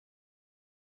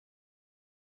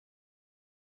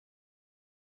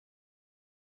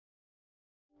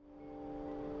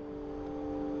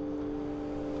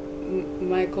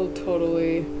Michael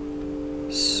totally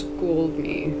schooled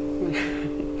me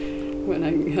when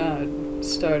I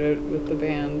started with the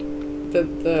band.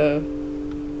 The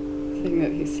thing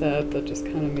that he said that just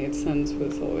kind of made sense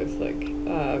was always like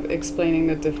explaining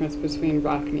the difference between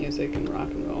rock music and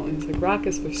rock and roll. And he's like, rock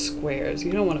is for squares.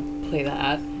 You don't want to play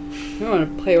that. You don't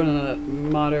want to play one of that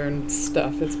modern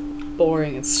stuff. It's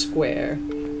boring. It's square.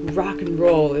 Rock and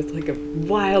roll is like a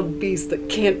wild beast that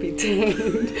can't be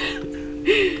tamed.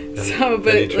 So,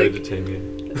 but he tried to tame you.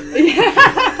 Yeah.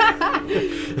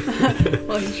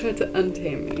 Well, he tried to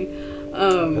untame me.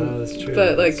 Oh, that's true.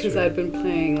 But like, because I'd been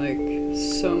playing like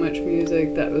so much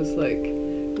music that was like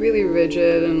really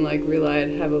rigid and like relied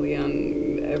heavily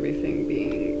on everything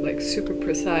being like super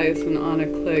precise and on a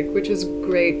click, which is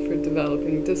great for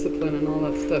developing discipline and all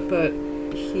that stuff. But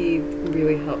he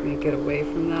really helped me get away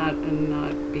from that and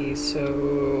not be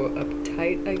so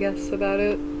uptight, I guess, about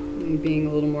it, and being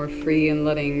a little more free and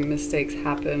letting mistakes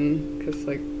happen, because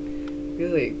like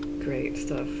really great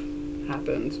stuff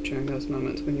happens during those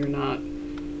moments when you're not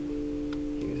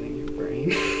using your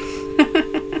brain.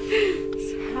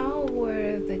 How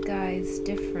were the guys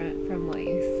different from what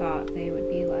you thought they would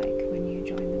be like when you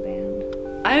joined the band?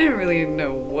 I didn't really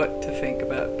know what to think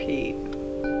about Pete.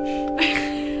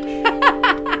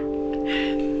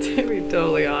 To be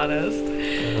totally honest.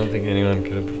 I don't think anyone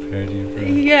could have prepared you for that.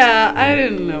 Yeah, I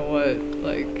didn't know what,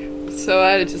 like, so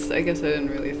I guess I didn't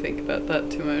really think about that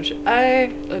too much.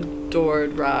 I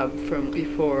adored Rob from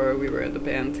before we were in the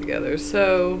band together,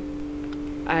 so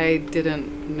I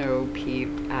didn't know Pete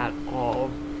at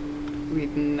all.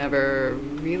 We'd never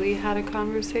really had a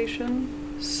conversation,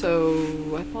 so,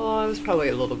 well, I was probably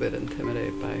a little bit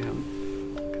intimidated by him.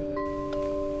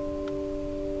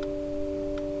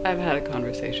 I've had a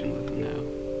conversation with him now.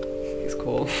 He's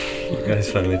cool. You guys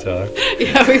finally talked?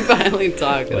 Yeah, we finally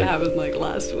talked. Like, it happened like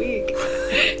last week.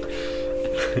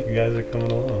 you guys are coming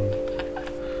along.